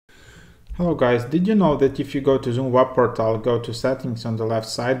Hello guys, did you know that if you go to Zoom web portal, go to settings on the left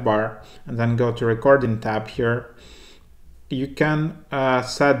sidebar and then go to recording tab here, you can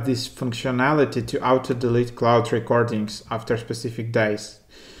set this functionality to auto delete cloud recordings after specific days.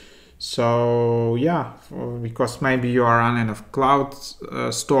 So yeah, because maybe you are running out of cloud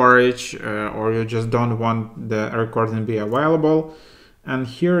storage or you just don't want the recording to be available. And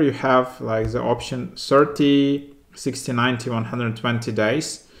here you have like the option 30, 60, 90, 120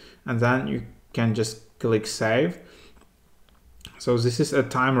 days. And then you can just click save. So this is a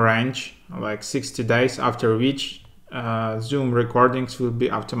time range like 60 days after which Zoom recordings will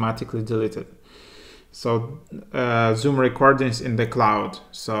be automatically deleted. So Zoom recordings in the cloud.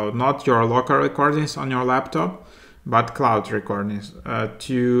 So not your local recordings on your laptop, but cloud recordings.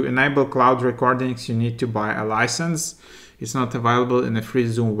 To enable cloud recordings, you need to buy a license. It's not available in a free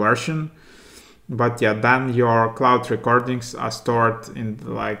Zoom version. But yeah, then your cloud recordings are stored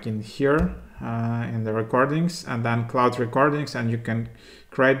in here in the recordings, and then cloud recordings, and you can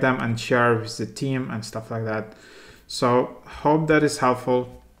create them and share with the team and stuff like that. So hope that is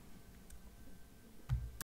helpful.